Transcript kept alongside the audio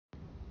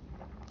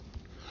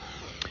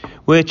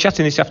We're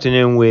chatting this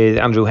afternoon with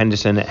Andrew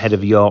Henderson, head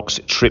of York's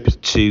trip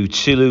to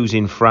Toulouse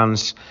in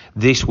France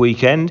this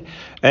weekend.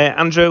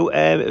 Andrew,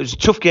 it was a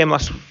tough game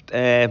last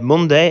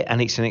Monday,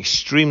 and it's an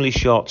extremely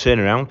short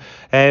turnaround.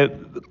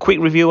 Quick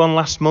review on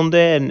last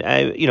Monday, and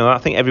I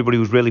think everybody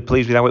was really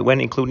pleased with how it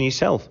went, including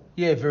yourself.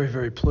 Yeah, very,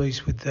 very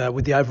pleased with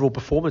the overall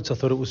performance. I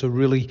thought it was a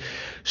really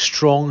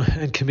strong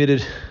and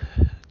committed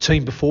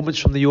team performance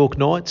from the York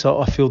Knights.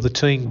 I feel the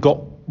team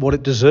got what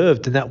it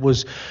deserved, and that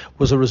was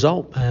a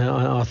result.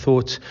 I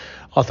thought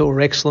we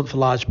were excellent for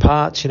large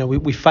parts.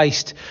 We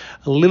faced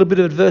a little bit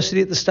of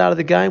adversity at the start of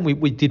the game.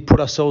 We did put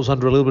ourselves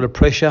under a little bit of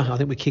pressure. I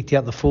think we kicked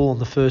out the full on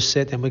the first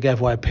set, then we gave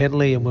away a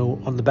penalty, and we were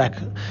on the back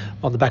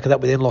of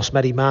that. We then lost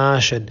Matty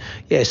Marsh, and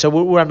so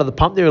we're under the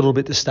pump there a little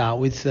bit to start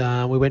with.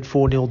 We went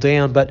 4-0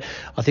 down, but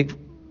I think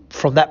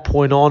from that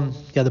point on,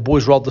 the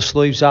boys rolled the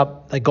sleeves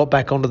up. They got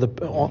back onto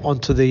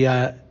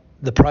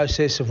the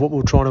process of what we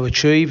were trying to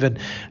achieve, and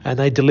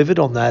they delivered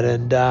on that,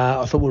 and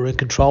I thought we were in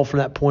control from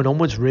that point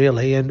onwards,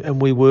 really,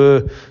 and we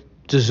were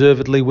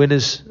deservedly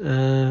winners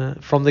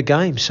from the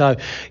game. So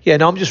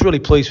I'm just really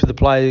pleased for the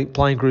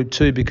playing group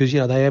too, because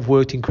they have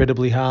worked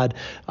incredibly hard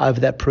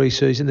over that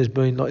pre-season. There's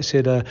been, like I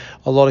said, a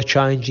lot of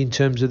change in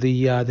terms of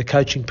the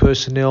coaching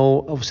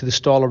personnel, obviously the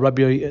style of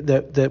rugby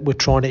that we're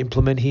trying to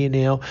implement here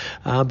now,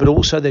 but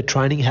also their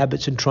training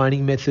habits and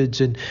training methods,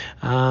 and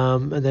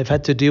they've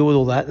had to deal with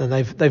all that, and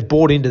they've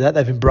bought into that,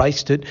 they've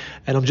embraced it,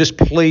 and I'm just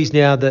pleased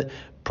now that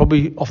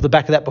probably off the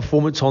back of that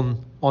performance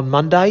on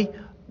Monday,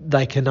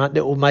 it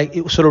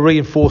will sort of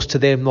reinforce to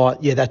them,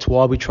 that's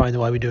why we train the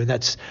way we do,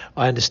 and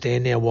I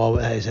understand now why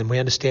it is, and we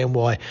understand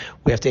why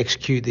we have to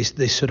execute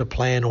this sort of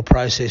plan or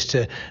process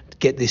to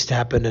get this to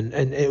happen,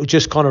 and it will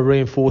just kind of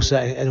reinforce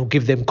that, and it'll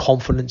give them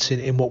confidence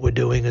in what we're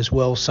doing as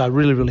well. So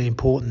really, really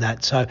important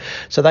that.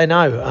 So they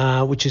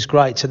know, which is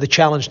great. So the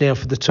challenge now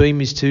for the team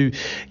is to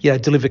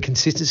deliver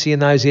consistency in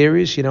those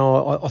areas. I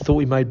thought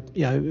we made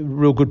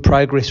real good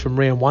progress from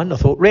round one. I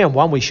thought round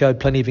one we showed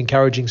plenty of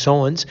encouraging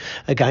signs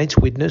against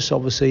Widnes.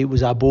 Obviously, it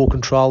was our ball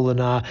control and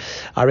our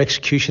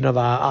execution of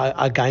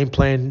our game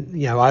plan,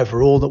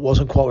 overall, that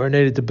wasn't quite where it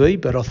needed to be.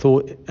 But I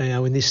thought,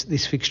 in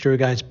this fixture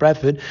against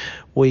Bradford,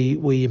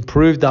 we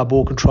improved our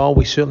ball control.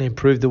 We certainly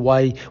improved the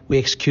way we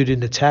executed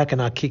an attack,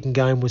 and our kicking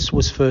game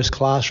was first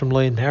class from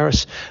Liam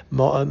Harris,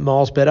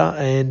 miles better.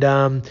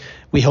 And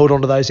we held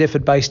on to those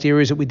effort-based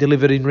areas that we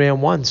delivered in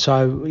round one.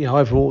 So,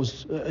 overall,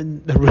 it was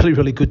a really,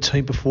 really good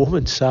team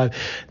performance. So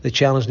the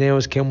challenge now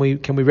is can we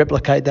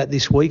replicate that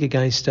this week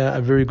against a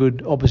very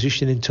good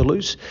opposition in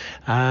Toulouse,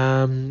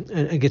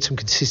 and get some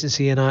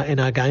consistency in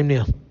our game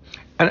now.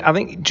 And I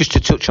think just to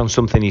touch on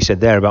something you said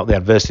there about the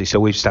adversity. So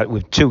we've started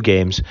with 2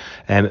 games,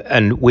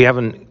 and we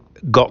haven't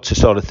got to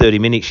sort of 30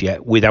 minutes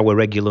yet with our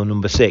regular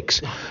number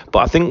 6. But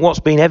I think what's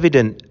been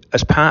evident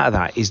as part of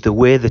that is the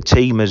way the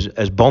team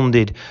has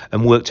bonded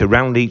and worked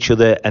around each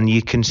other, and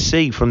you can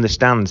see from the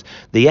stands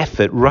the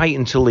effort right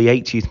until the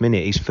 80th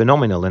minute is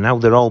phenomenal, and how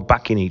they're all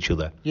backing each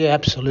other. Yeah,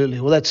 absolutely.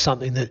 Well, that's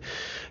something that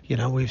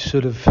we've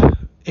sort of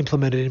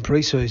implemented in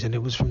pre-season.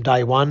 It was from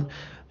day one.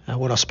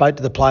 When I spoke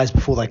to the players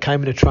before they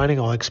came into training,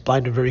 I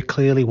explained to them very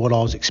clearly what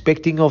I was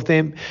expecting of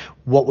them,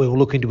 what we were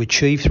looking to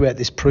achieve throughout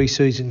this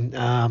pre-season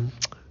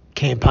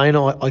campaign,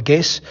 I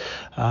guess,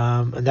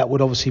 and that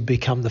would obviously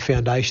become the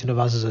foundation of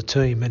us as a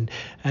team.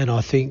 And I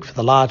think for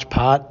the large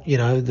part,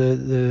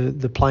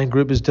 the playing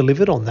group has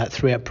delivered on that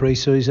throughout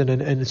pre-season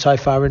and so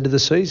far into the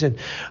season.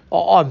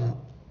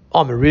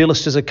 I'm a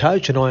realist as a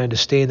coach, and I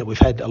understand that we've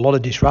had a lot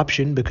of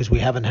disruption because we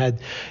haven't had,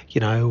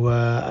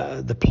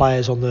 the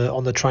players on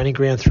the training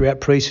ground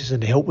throughout pre-season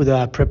to help with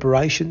our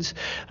preparations.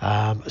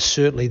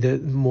 Certainly,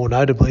 more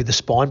notably, the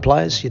spine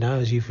players,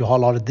 as you've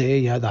highlighted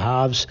there, the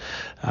halves,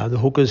 the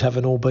hookers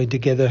haven't all been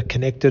together,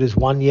 connected as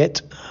one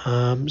yet.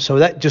 So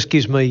that just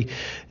gives me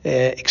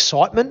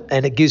excitement,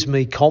 and it gives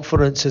me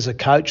confidence as a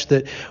coach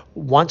that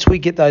once we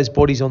get those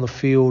bodies on the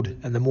field,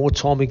 and the more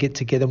time we get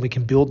together, we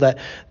can build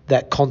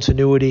that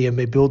continuity, and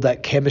we build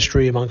that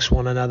chemistry amongst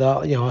one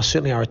another.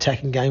 Certainly our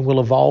attacking game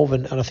will evolve,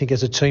 and I think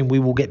as a team we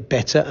will get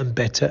better and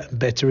better and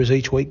better as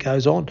each week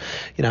goes on.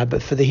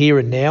 But for the here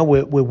and now,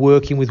 we're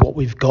working with what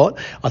we've got.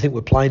 I think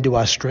we're playing to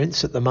our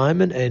strengths at the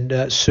moment,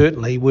 and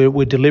certainly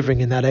we're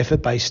delivering in that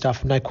effort-based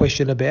stuff, no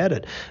question about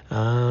it.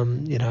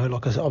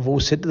 Like I've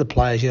always said to the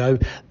players,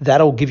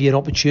 that'll give you an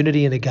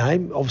opportunity in a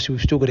game. Obviously,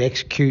 we've still got to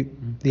execute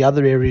the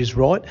other areas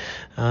right.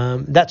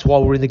 That's why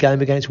we're in the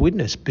game against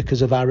Widnes,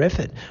 because of our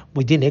effort.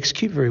 We didn't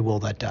execute very well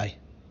that day,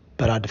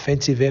 but our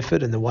defensive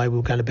effort and the way we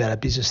were going about our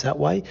business that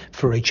way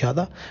for each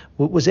other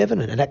was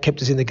evident, and that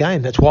kept us in the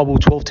game. That's why we were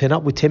 12-10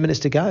 up with 10 minutes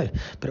to go.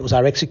 But it was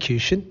our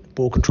execution,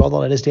 ball control, that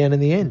let us down in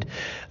the end.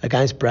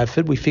 Against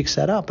Bradford, we fixed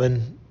that up,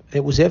 and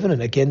it was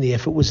evident. Again, the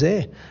effort was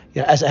there,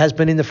 as it has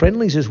been in the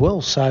friendlies as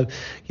well. So,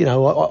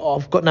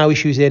 I've got no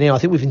issues there now. I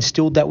think we've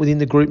instilled that within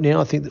the group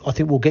now. I think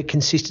we'll get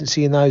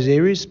consistency in those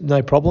areas,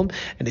 no problem.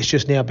 And it's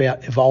just now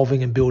about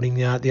evolving and building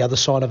the other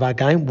side of our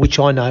game, which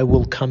I know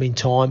will come in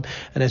time,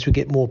 and as we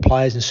get more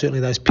players, and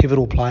certainly those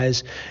pivotal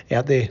players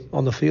out there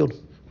on the field.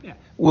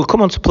 We'll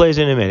come on to players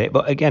in a minute,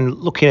 but again,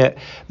 looking at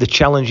the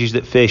challenges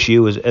that face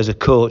you as a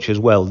coach as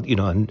well,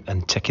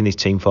 and taking this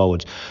team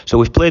forwards. So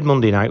we've played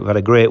Monday night, we've had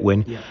a great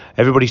win. Yeah.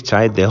 Everybody's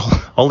tired.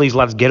 All these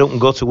lads get up and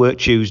go to work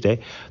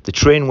Tuesday. They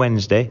train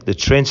Wednesday. They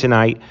train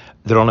tonight.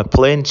 They're on a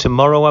plane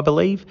tomorrow, I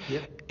believe. Yeah.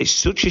 It's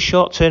such a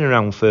short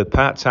turnaround for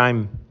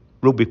part-time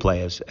rugby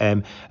players,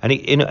 and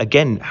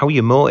again, how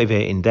you're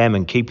motivating them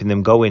and keeping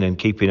them going and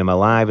keeping them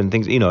alive and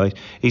things,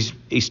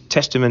 is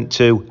testament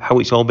to how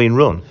it's all been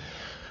run.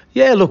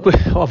 Yeah, look,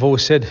 I've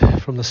always said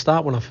from the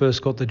start when I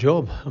first got the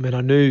job, I mean,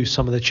 I knew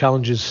some of the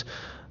challenges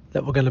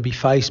that were going to be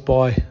faced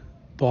by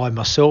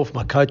myself,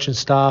 my coaching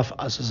staff,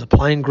 us as a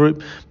playing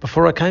group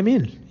before I came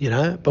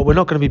in, but we're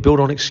not going to be built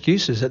on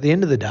excuses. At the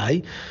end of the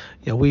day,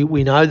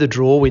 we know the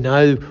draw, we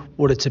know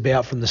what it's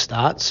about from the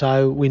start,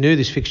 so we knew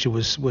this fixture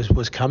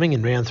was coming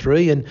in round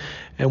 3,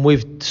 and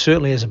we've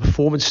certainly, as a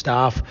performance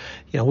staff,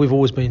 we've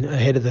always been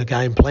ahead of the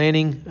game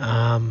planning,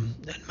 and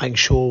making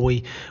sure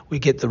we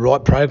get the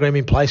right program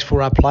in place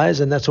for our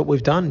players, and that's what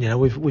we've done.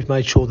 We've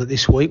made sure that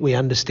this week we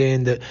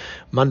understand that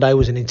Monday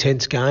was an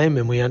intense game,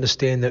 and we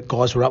understand that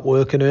guys were up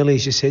working early,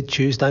 as you said,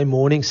 Tuesday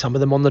morning, some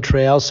of them on the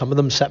trowels, some of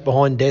them sat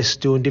behind desks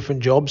doing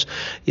different jobs.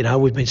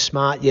 We've been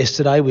smart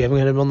yesterday, we haven't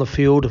had them on the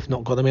field, have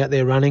not got them out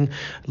there running,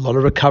 a lot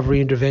of recovery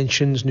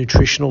interventions,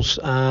 nutritional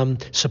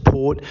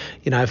support,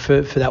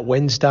 for that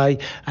Wednesday.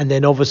 And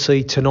then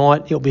obviously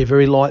tonight it'll be a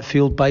very light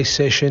field-based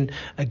session.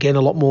 Again,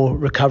 a lot more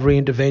recovery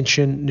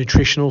intervention,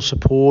 nutritional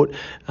support.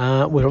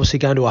 We're obviously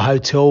going to a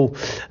hotel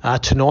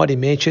tonight in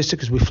Manchester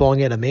because we're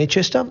flying out of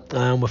Manchester.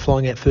 We're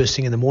flying out first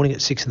thing in the morning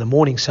at 6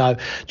 a.m. So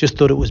just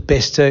thought it was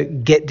best to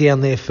get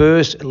down there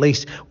first. At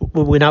least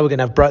we know we're going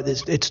to have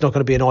it's not going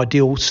to be an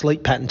ideal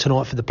sleep pattern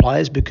tonight for the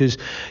players because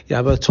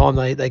by the time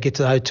they get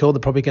to the hotel,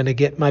 they're probably going to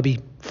get maybe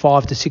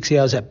 5 to 6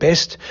 hours at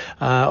best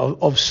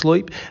of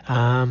sleep.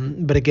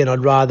 But again,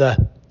 I'd rather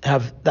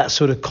have that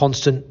sort of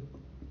constant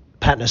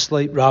pattern of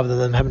sleep rather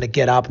than having to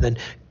get up and then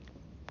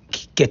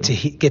get to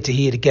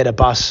here to get a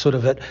bus sort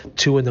of at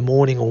 2 a.m.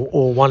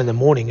 or 1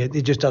 a.m.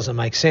 It just doesn't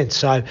make sense.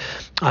 So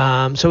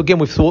again,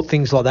 we've thought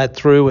things like that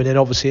through, and then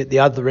obviously at the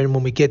other end,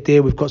 when we get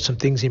there, we've got some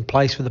things in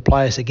place for the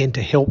players again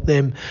to help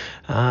them,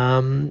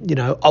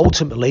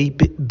 ultimately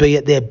be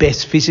at their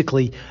best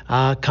physically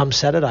come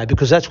Saturday,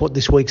 because that's what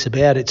this week's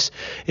about. It's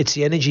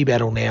the energy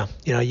battle now.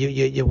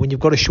 You when you've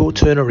got a short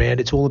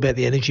turnaround, it's all about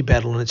the energy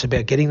battle, and it's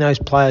about getting those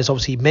players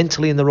obviously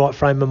mentally in the right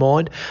frame of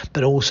mind,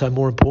 but also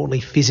more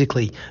importantly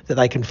physically, that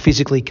they can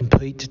physically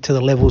compete to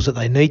the levels that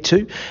they need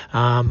to,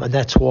 and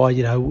that's why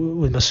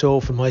with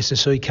myself and my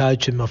S&C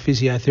coach and my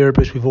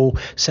physiotherapist, we've all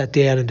sat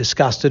down and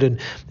discussed it, and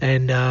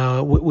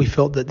we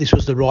felt that this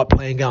was the right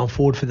plan going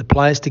forward for the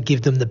players to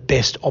give them the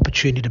best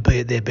opportunity to be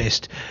at their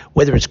best.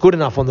 Whether it's good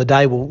enough on the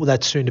day, well,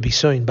 that's soon to be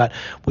seen, but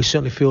we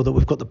certainly feel that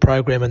we've got the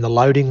program and the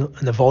loading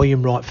and the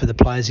volume right for the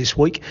players this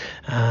week,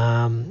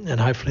 and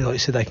hopefully, like I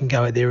said, they can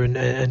go out there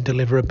and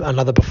deliver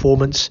another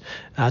performance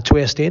to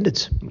our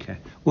standards. Okay,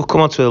 we'll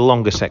come on to the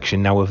longer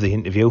section now of the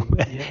interview.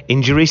 Yeah.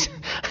 Injuries.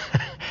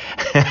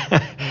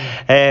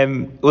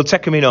 We'll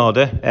take them in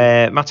order.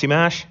 Matty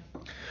Marsh.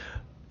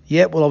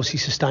 Yeah, well, obviously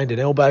sustained an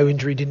elbow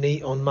injury, didn't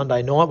he, on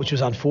Monday night, which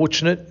was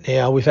unfortunate.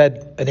 Now, we've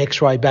had an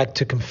X-ray back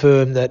to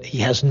confirm that he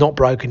has not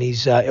broken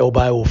his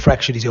elbow or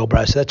fractured his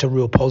elbow, so that's a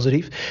real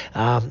positive.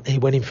 He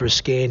went in for a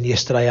scan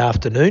yesterday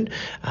afternoon,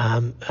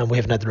 and we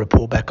haven't had the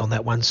report back on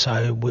that one,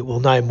 so we'll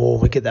know more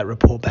when we get that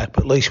report back,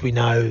 but at least we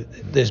know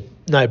there's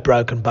no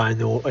broken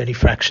bone or any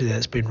fracture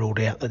that's been ruled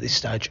out at this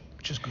stage,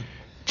 which is good.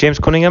 James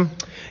Cunningham?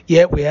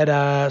 Yeah, we had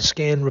a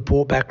scan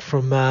report back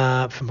from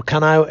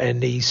Cunno,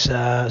 and he's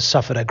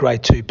suffered a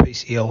grade 2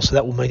 PCL, so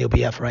that will mean he'll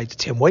be out for 8 to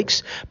 10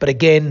 weeks. But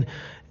again,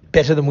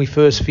 better than we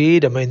first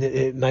feared. I mean,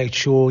 it made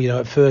sure,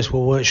 at first we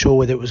weren't sure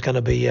whether it was going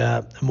to be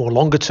a more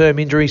longer-term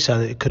injury, so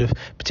that it could have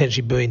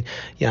potentially been,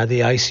 the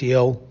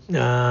ACL,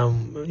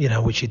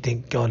 which you'd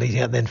think, God, he's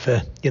out then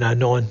for,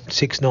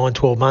 6, 9,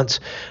 12 months,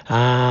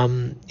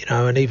 and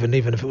even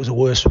if it was a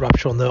worse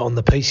rupture on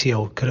the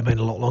PCL, it could have been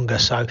a lot longer.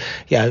 So,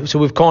 so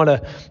we've kind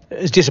of,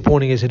 as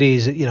disappointing as it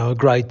is, a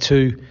grade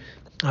 2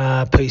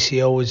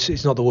 PCL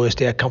is not the worst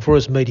outcome for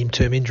us.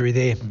 Medium-term injury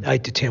there,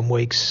 8 to 10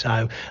 weeks. So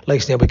at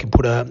least now we can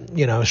put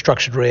a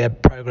structured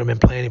rehab program and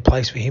plan in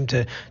place for him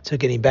to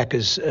get him back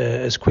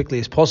as quickly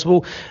as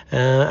possible.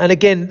 And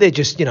again, they're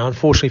just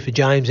unfortunately for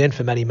James and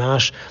for Matty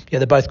Marsh,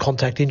 they're both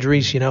contact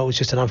injuries. It was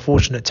just an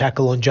unfortunate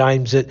tackle on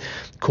James that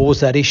caused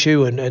that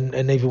issue,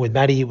 and even with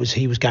Matty,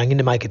 he was going in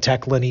to make a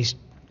tackle, and it's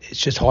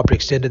just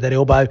hyperextended that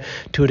elbow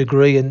to a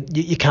degree, and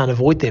you can't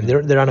avoid them.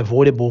 They're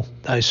unavoidable,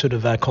 those sort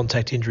of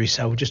contact injuries,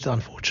 so we're just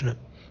unfortunate.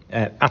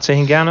 Ata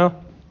Hingano?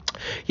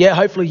 Yeah,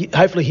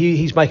 hopefully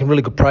he's making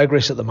really good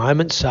progress at the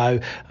moment,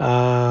 so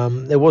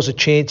there was a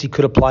chance he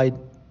could have played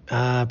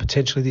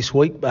potentially this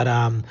week, but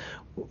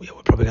we're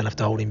probably going to have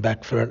to hold him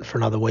back for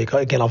another week.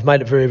 Again, I've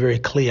made it very, very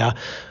clear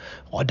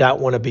I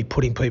don't want to be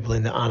putting people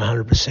in that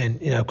 100%,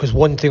 because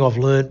one thing I've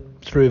learned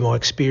through my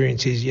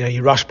experience is,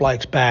 you rush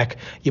blokes back,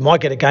 you might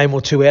get a game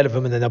or two out of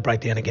them, and then they'll break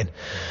down again.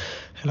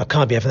 And I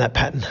can't be having that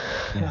pattern.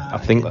 Yeah, I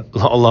think a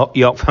lot of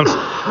York fans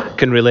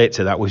can relate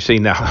to that. We've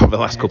seen that over the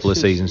last couple of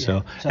seasons.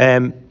 So,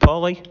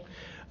 Paulie?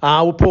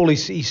 Well, Paul,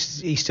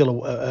 he's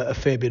still a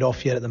fair bit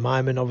off yet at the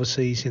moment.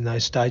 Obviously, he's in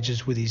those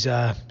stages with his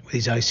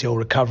ACL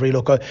recovery.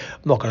 Look, I'm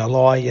not going to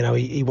lie.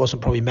 He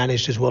wasn't probably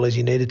managed as well as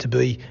he needed to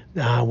be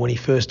when he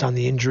first done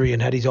the injury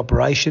and had his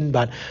operation.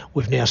 But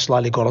we've now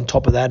slowly got on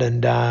top of that,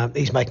 and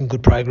he's making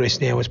good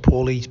progress now as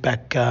Paulie's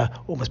back,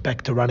 almost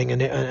back to running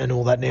and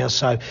all that now.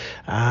 So,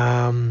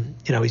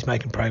 he's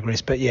making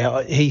progress. But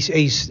yeah,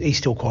 he's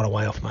still quite a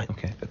way off, mate.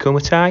 Okay,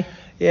 Akumatai?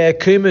 Yeah,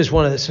 Kuma's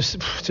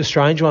it's a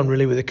strange one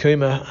really with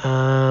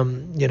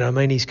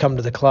Akuma. He's come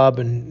to the club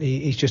and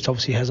he just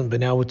obviously hasn't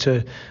been able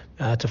to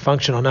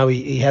function. I know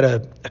he had a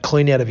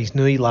clean out of his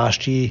knee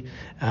last year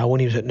when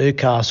he was at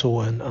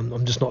Newcastle, and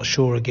I'm just not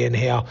sure again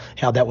how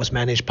that was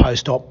managed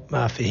post-op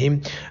for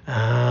him.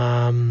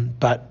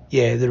 But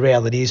yeah, the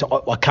reality is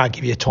I can't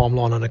give you a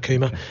timeline on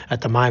Akuma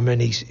at the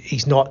moment.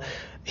 He's not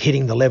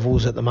hitting the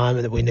levels at the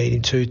moment that we need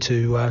him to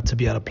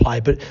be able to play,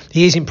 but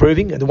he is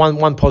improving. The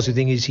one positive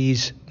thing is he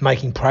is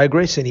making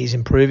progress and he's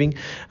improving.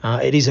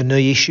 It is a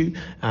knee issue,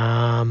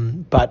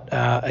 but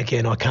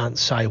again, I can't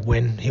say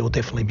when. He'll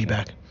definitely be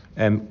back.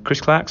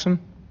 Chris Clarkson?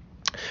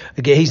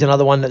 Again, he's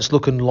another one that's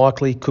looking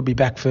likely could be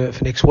back for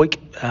next week.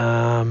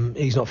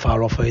 He's not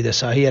far off either.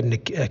 So he had an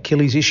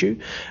Achilles issue.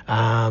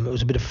 It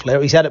was a bit of flare.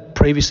 He's had it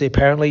previously,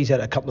 apparently. He's had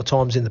it a couple of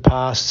times in the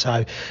past.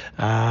 So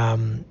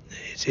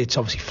it's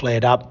obviously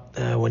flared up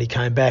when he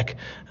came back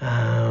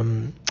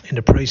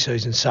into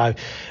pre-season. So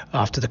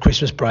after the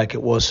Christmas break,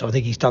 it was. I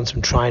think he's done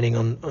some training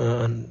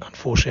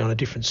unfortunately on a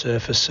different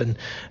surface, and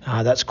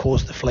that's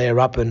caused the flare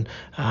up. And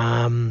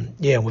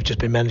we've just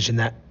been managing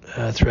that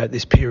throughout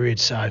this period.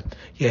 So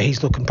yeah,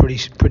 he's looking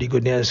pretty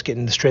good now. He's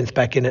getting the strength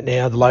back in it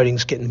now. The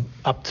loading's getting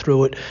up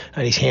through it,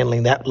 and he's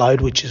handling that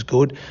load, which is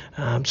good.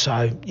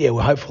 So yeah,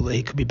 we're hopeful that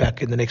he could be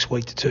back in the next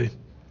week to two.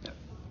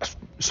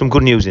 Some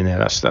good news in there.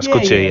 That's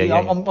good to hear. Yeah.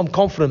 I'm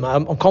confident.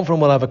 I'm confident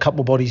we'll have a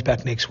couple of bodies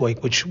back next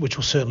week, which will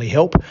certainly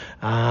help.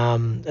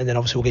 And then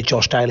obviously we'll get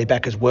Josh Daly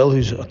back as well,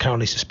 who's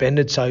currently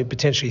suspended. So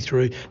potentially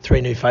through 3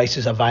 new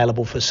faces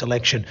available for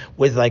selection.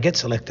 Whether they get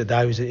selected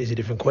though is a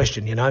different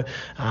question,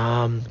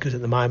 because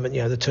at the moment,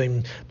 the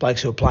team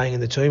blokes who are playing in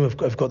the team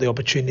have got the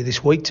opportunity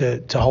this week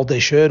to hold their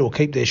shirt or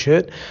keep their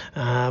shirt.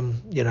 So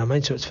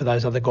it's for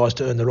those other guys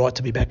to earn the right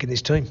to be back in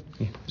this team.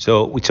 Yeah.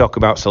 So we talk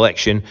about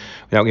selection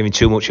without giving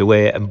too much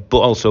away,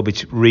 but also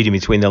reading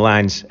between the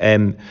lines,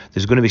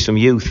 there's going to be some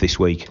youth this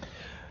week.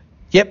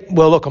 Yep.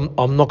 Well, look,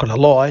 I'm not going to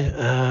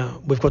lie.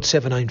 We've got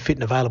 17 fit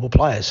and available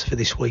players for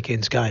this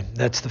weekend's game.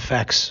 That's the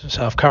facts.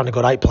 So I've currently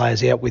got 8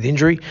 players out with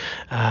injury.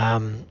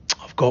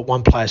 I've got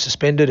 1 player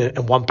suspended,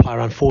 and 1 player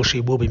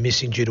unfortunately will be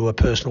missing due to a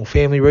personal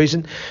family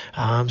reason.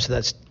 So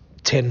that's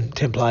 10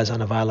 players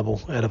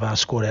unavailable out of our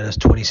squad out of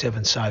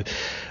 27. So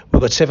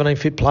we've got 17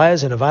 fit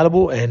players and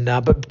available. And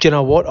but you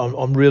know what?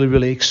 I'm really,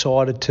 really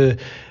excited to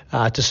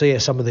see how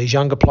some of these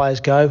younger players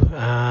go.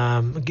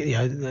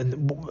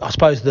 And I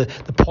suppose the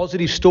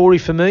positive story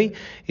for me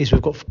is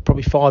we've got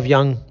probably 5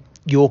 young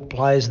York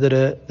players that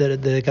are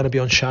going to be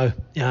on show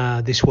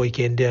this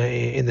weekend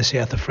in the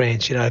south of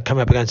France.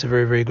 Coming up against a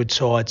very, very good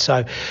side.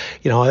 So,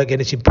 again,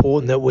 it's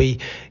important that we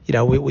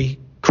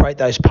create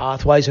those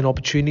pathways and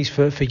opportunities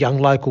for young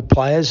local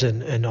players,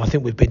 and I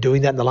think we've been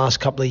doing that in the last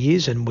couple of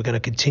years, and we're going to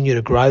continue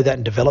to grow that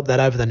and develop that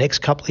over the next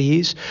couple of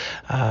years.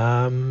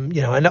 And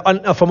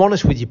if I'm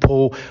honest with you,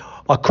 Paul,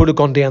 I could have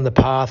gone down the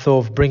path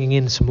of bringing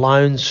in some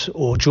loans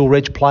or dual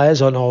reg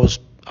players.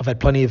 I've had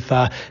plenty of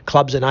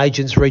clubs and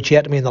agents reach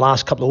out to me in the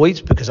last couple of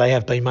weeks because they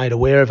have been made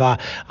aware of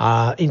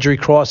our injury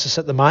crisis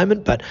at the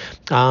moment. But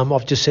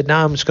I've just said,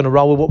 no, I'm just going to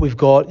roll with what we've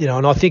got.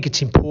 And I think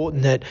it's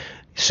important that,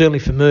 certainly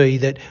for me,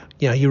 that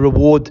you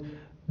reward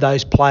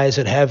those players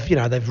that have,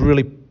 they've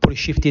really put a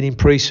shift in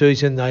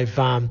pre-season. They've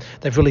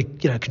really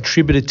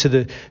contributed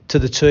to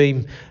the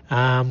team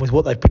with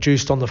what they've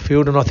produced on the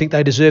field, and I think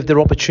they deserve their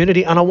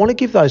opportunity. And I want to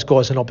give those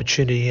guys an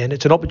opportunity, and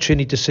it's an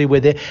opportunity to see where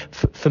they're,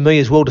 for me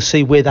as well, to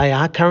see where they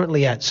are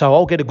currently at. So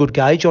I'll get a good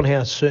gauge on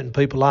how certain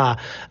people are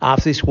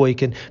after this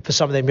week. And for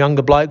some of them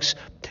younger blokes,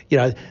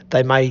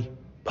 they may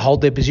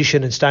hold their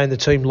position and stay in the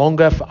team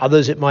longer. For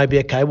others, it may be,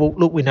 okay, well,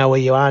 look, we know where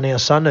you are now,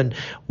 son, and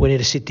we need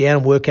to sit down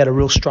and work out a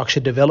real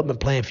structured development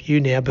plan for you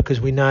now,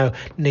 because we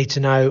need to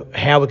know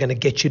how we're going to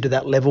get you to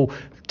that level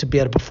to be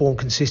able to perform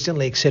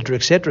consistently, et cetera,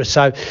 et cetera.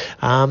 So,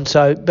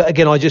 but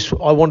again,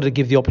 I wanted to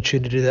give the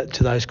opportunity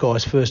to those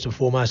guys first and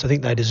foremost. I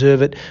think they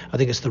deserve it. I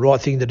think it's the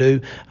right thing to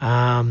do,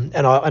 and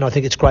I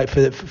think it's great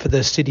for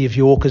the city of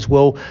York as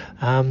well,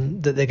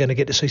 that they're going to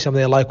get to see some of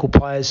their local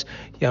players,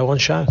 on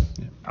show.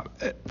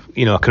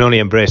 I can only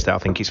embrace that. I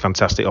think it's a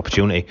fantastic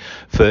opportunity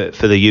for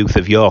the youth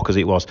of York, as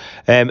it was.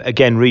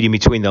 Again, reading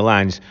between the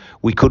lines,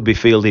 we could be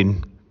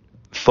fielding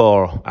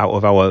 4 out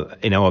of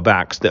our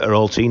backs that are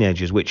all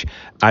teenagers, which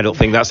I don't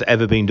think that's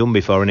ever been done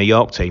before in a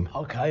York team.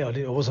 Okay,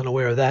 I wasn't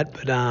aware of that,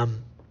 but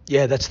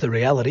yeah, that's the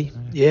reality.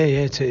 Yeah,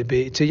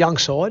 it's a young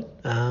side,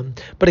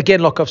 but again,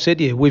 like I've said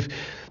to you,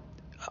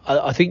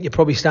 I think you're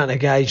probably starting to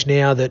gauge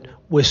now that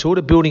we're sort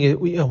of building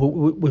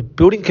we're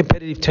building a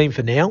competitive team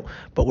for now,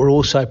 but we're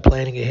also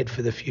planning ahead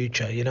for the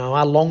future.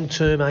 Our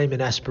long-term aim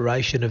and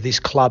aspiration of this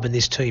club and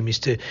this team is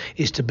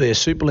to be a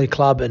Super League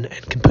club and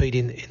compete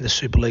in the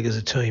Super League as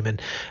a team.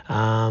 And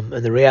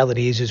the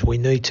reality is we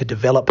need to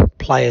develop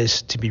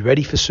players to be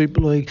ready for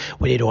Super League.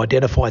 We need to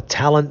identify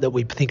talent that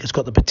we think has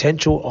got the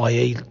potential,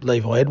 i.e.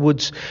 Levi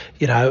Edwards,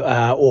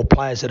 or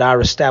players that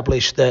are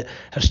established that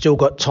have still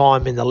got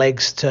time in the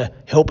legs to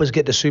help us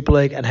get to Super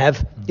League and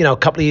have a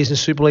couple of years in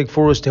Super League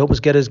for us to help us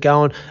get us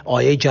going,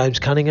 i.e. James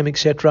Cunningham,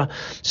 etc.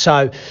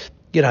 So,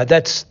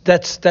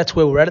 that's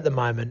where we're at the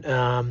moment.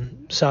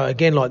 So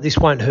again, like, this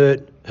won't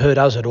hurt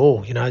us at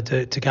all,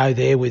 to go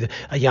there with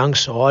a young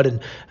side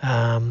and,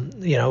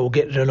 we'll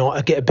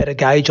get a better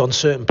gauge on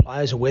certain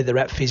players and where they're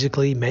at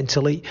physically,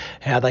 mentally,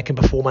 how they can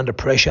perform under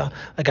pressure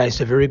against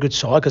a very good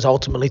side, because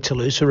ultimately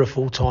Toulouse are a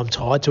full-time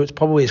tie, so it's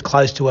probably as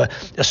close to a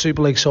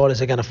Super League side as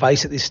they're going to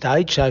face at this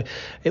stage. So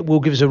it will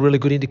give us a really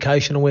good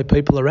indication on where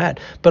people are at.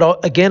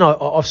 But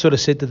I've sort of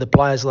said to the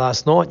players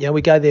last night,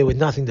 we go there with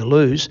nothing to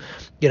lose,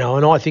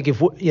 and I think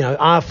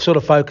our sort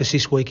of focus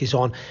this week is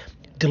on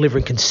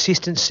delivering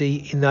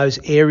consistency in those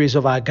areas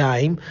of our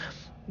game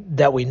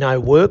that we know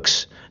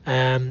works,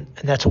 and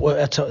that's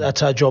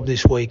our job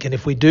this week. And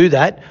if we do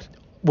that,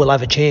 we'll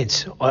have a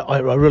chance. I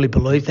really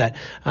believe that.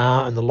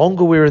 And the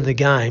longer we're in the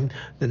game,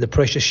 then the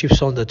pressure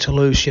shifts on to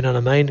Toulouse, you know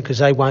what I mean? Because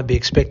they won't be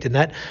expecting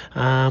that.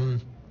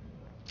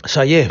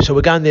 So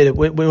we're going there.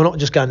 We're not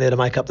just going there to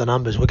make up the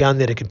numbers. We're going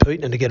there to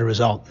compete and to get a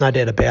result, no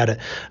doubt about it.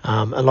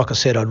 And like I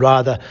said, I'd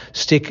rather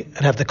stick and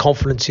have the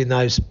confidence in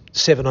those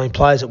 17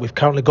 players that we've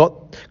currently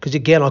got. Because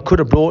again, I could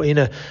have brought in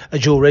a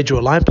dual reg or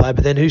a lone player,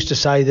 but then who's to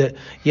say that?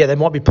 They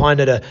might be playing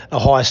at a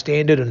higher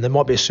standard and there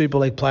might be a Super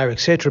League player,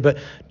 etc. But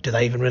do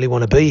they even really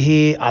want to be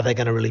here? Are they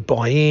going to really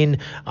buy in?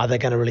 Are they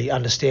going to really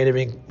understand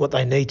everything what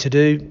they need to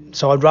do?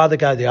 So I'd rather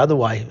go the other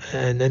way.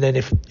 And then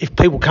if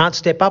people can't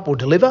step up or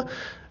deliver,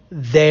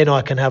 then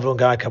I can have a look and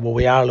go, okay, well,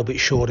 we are a little bit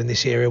short in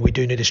this area. We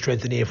do need to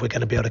strengthen here if we're going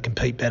to be able to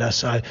compete better.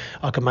 So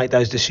I can make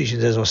those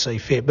decisions as I see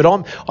fit. But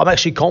I'm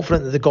actually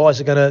confident that the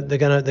guys are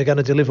going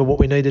to deliver what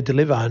we need to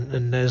deliver,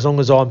 and as long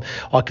as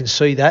I can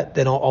see that,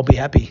 then I'll be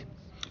happy.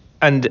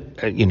 And,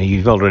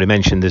 you've already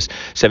mentioned there's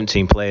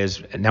 17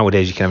 players.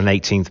 Nowadays, you can have an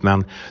 18th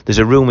man. There's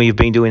a rumour you've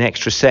been doing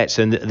extra sets,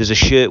 and there's a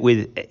shirt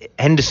with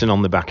Henderson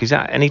on the back. Is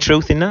that any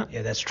truth in that?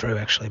 Yeah, that's true,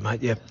 actually,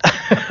 mate, yeah.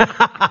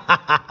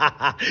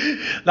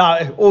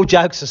 No, all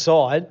jokes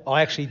aside,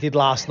 I actually did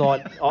last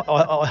night.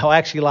 I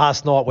actually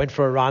last night went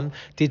for a run,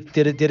 did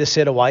a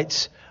set of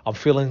weights. I'm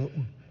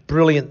feeling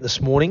brilliant this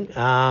morning,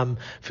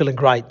 feeling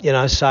great,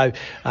 so,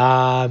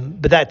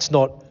 but that's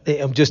not,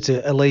 just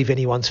to alleviate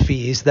anyone's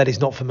fears, that is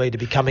not for me to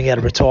be coming out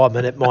of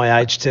retirement at my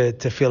age to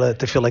fill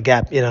a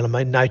gap, you know what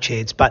I mean? No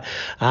chance. But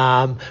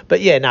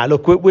yeah, no,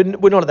 look, we're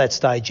not at that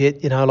stage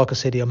yet. Like I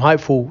said, I'm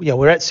hopeful.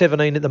 We're at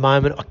 17 at the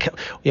moment.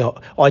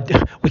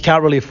 We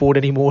can't really afford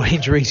any more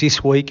injuries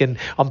this week, and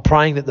I'm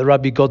praying that the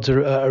rugby gods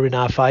are in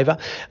our favour.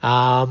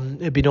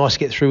 It'd be nice to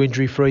get through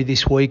injury free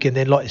this week, and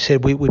then, like I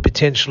said, we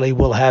potentially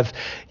will have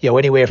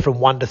anywhere from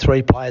 1 to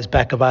 3 players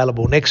back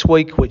available next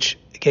week, which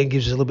again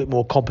gives us a little bit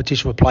more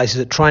competition for places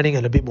at training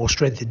and a bit more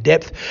strength in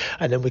depth,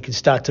 and then we can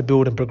start to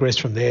build and progress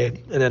from there.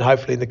 And then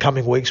hopefully in the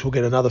coming weeks we'll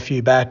get another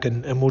few back,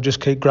 and we'll just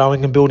keep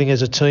growing and building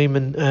as a team,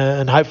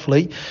 and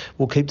hopefully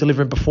we'll keep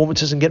delivering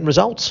performances and getting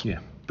results. Yeah,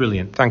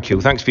 brilliant. Thank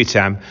you. Thanks for your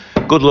time.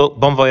 Good luck.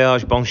 Bon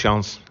voyage. Bon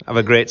chance. Have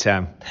a great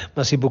time.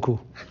 Merci beaucoup.